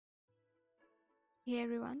Hey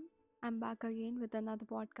everyone, I'm back again with another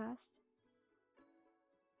podcast.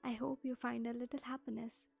 I hope you find a little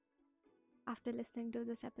happiness after listening to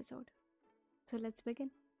this episode. So let's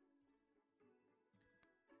begin.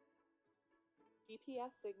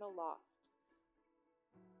 GPS signal lost.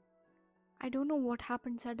 I don't know what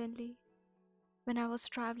happened suddenly when I was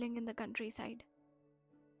traveling in the countryside.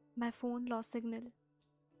 My phone lost signal.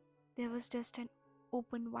 There was just an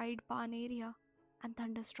open wide barn area and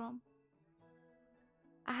thunderstorm.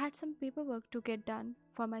 I had some paperwork to get done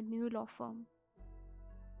for my new law firm.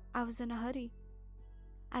 I was in a hurry.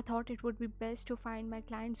 I thought it would be best to find my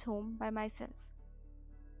client's home by myself.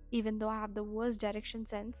 Even though I have the worst direction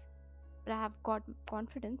sense, but I have got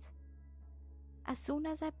confidence. As soon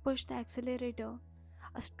as I pushed the accelerator,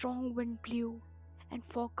 a strong wind blew and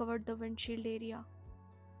fog covered the windshield area.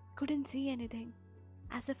 Couldn't see anything,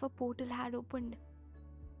 as if a portal had opened.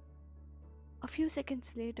 A few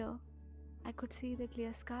seconds later, I could see the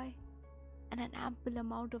clear sky and an ample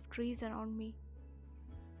amount of trees around me.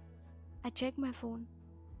 I checked my phone,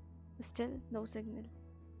 still no signal.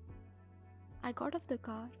 I got off the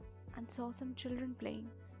car and saw some children playing.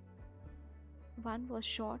 One was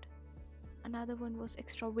short, another one was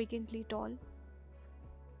extravagantly tall.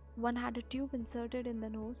 One had a tube inserted in the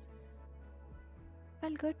nose.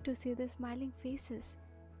 Felt good to see their smiling faces.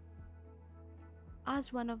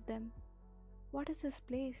 Asked one of them, "What is this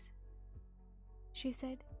place?" She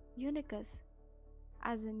said, "Unicus,"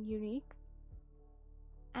 as in unique.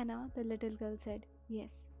 Anna, the little girl, said,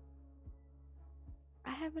 "Yes."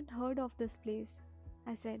 "I haven't heard of this place,"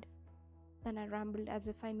 I said. Then I rambled as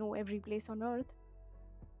if I know every place on earth.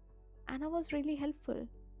 Anna was really helpful.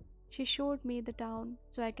 She showed me the town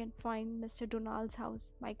so I can find Mr. Donald's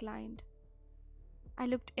house, my client. I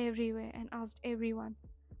looked everywhere and asked everyone,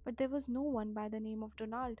 but there was no one by the name of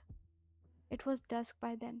Donald. It was dusk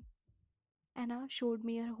by then. Anna showed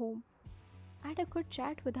me her home. I had a good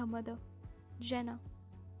chat with her mother, Jenna.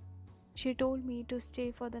 She told me to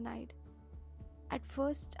stay for the night. At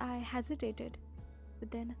first, I hesitated,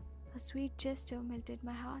 but then her sweet gesture melted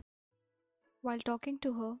my heart. While talking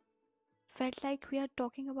to her, felt like we are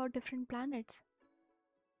talking about different planets.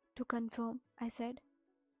 To confirm, I said,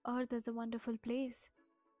 "Earth is a wonderful place."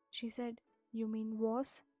 She said, "You mean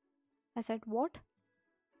was?" I said, "What?"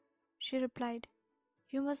 She replied,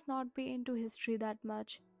 "You must not be into history that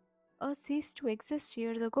much. Earth ceased to exist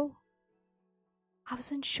years ago." I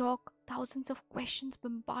was in shock. Thousands of questions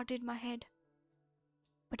bombarded my head,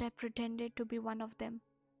 but I pretended to be one of them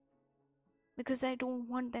because I don't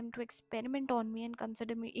want them to experiment on me and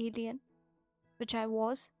consider me alien, which I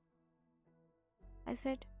was. I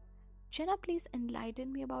said, "Jenna, please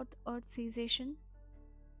enlighten me about Earth's cessation."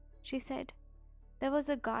 She said, "There was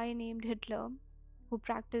a guy named Hitler who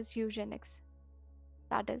practiced eugenics.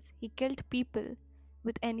 That is, he killed people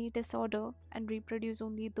with any disorder and reproduced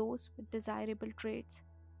only those with desirable traits.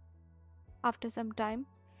 After some time,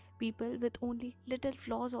 people with only little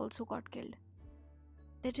flaws also got killed.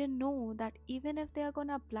 They didn't know that even if they are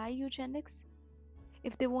gonna apply eugenics,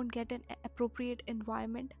 if they won't get an appropriate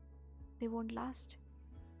environment, they won't last.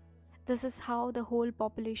 This is how the whole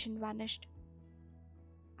population vanished.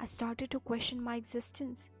 I started to question my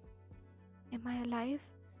existence. Am I alive?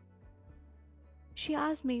 She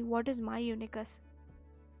asked me what is my unicus.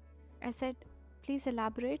 I said, "Please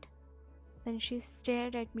elaborate." Then she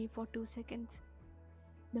stared at me for 2 seconds,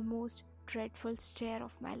 the most dreadful stare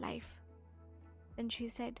of my life. Then she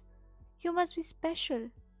said, "You must be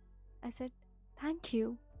special." I said, "Thank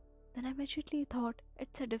you." Then I immediately thought,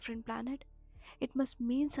 it's a different planet. It must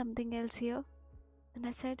mean something else here. Then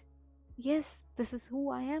I said, "Yes, this is who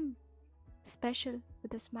I am." Special,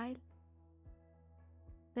 with a smile.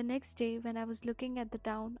 The next day, when I was looking at the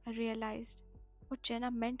town, I realized what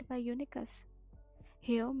Jenna meant by unicus.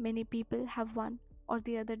 Here, many people have one or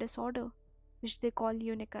the other disorder, which they call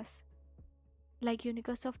unicus, like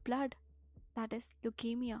unicus of blood, that is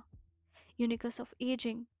leukemia, unicus of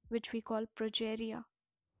aging, which we call progeria,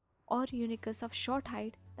 or unicus of short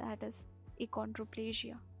height, that is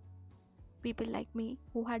achondroplasia. People like me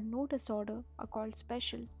who had no disorder are called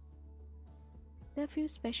special. There are few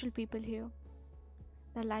special people here.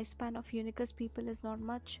 The lifespan of unicus people is not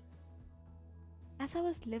much. As I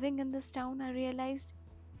was living in this town, I realized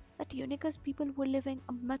that unicus people were living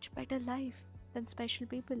a much better life than special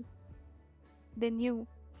people. They knew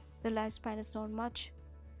the lifespan is not much.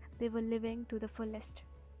 They were living to the fullest.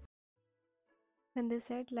 When they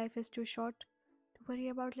said life is too short to worry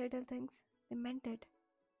about little things, they meant it.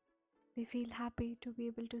 They feel happy to be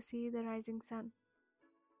able to see the rising sun,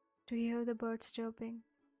 to hear the birds chirping,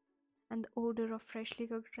 and the odor of freshly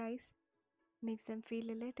cooked rice makes them feel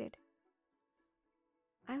elated.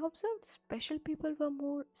 I observed special people were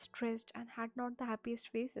more stressed and had not the happiest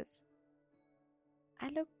faces. I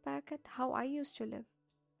looked back at how I used to live.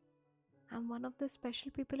 I'm one of the special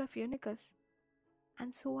people of Unicus,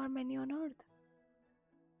 and so are many on Earth.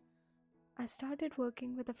 I started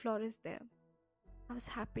working with a florist there. I was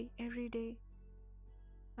happy every day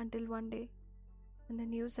until one day when the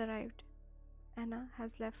news arrived Anna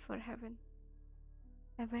has left for heaven.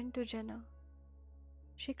 I went to Jenna.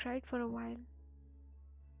 She cried for a while.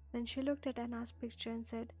 Then she looked at Anna's picture and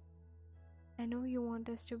said, I know you want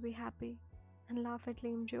us to be happy and laugh at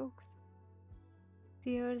lame jokes.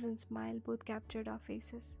 Tears and smile both captured our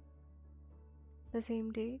faces. The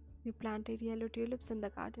same day, we planted yellow tulips in the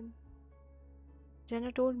garden.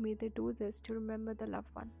 Jenna told me they do this to remember the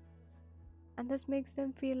loved one, and this makes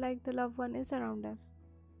them feel like the loved one is around us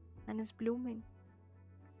and is blooming.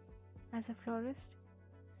 As a florist,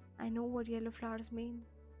 I know what yellow flowers mean.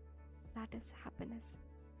 That is happiness.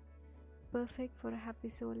 Perfect for a happy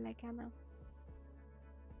soul like Anna.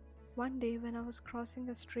 One day, when I was crossing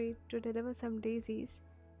a street to deliver some daisies,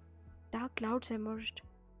 dark clouds emerged.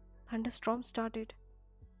 Thunderstorms started.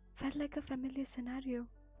 Felt like a familiar scenario.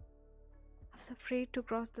 I was afraid to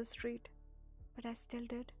cross the street, but I still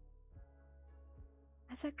did.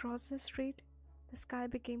 As I crossed the street, the sky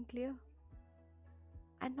became clear.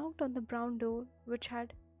 I knocked on the brown door, which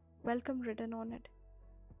had welcome written on it.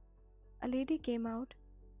 A lady came out.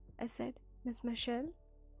 I said, Miss Michelle,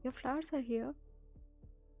 your flowers are here.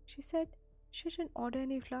 She said she didn't order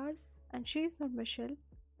any flowers and she is not Michelle.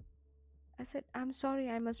 I said, I'm sorry,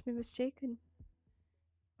 I must be mistaken.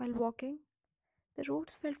 While walking, the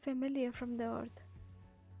roads felt familiar from the earth.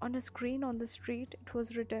 On a screen on the street, it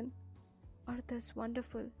was written, Earth is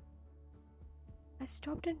wonderful. I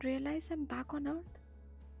stopped and realized I'm back on earth.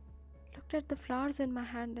 Looked at the flowers in my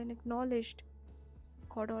hand and acknowledged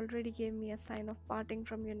God already gave me a sign of parting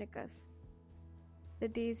from Unicus. The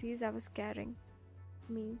daisies I was carrying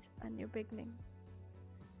means a new beginning.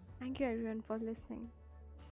 Thank you everyone for listening.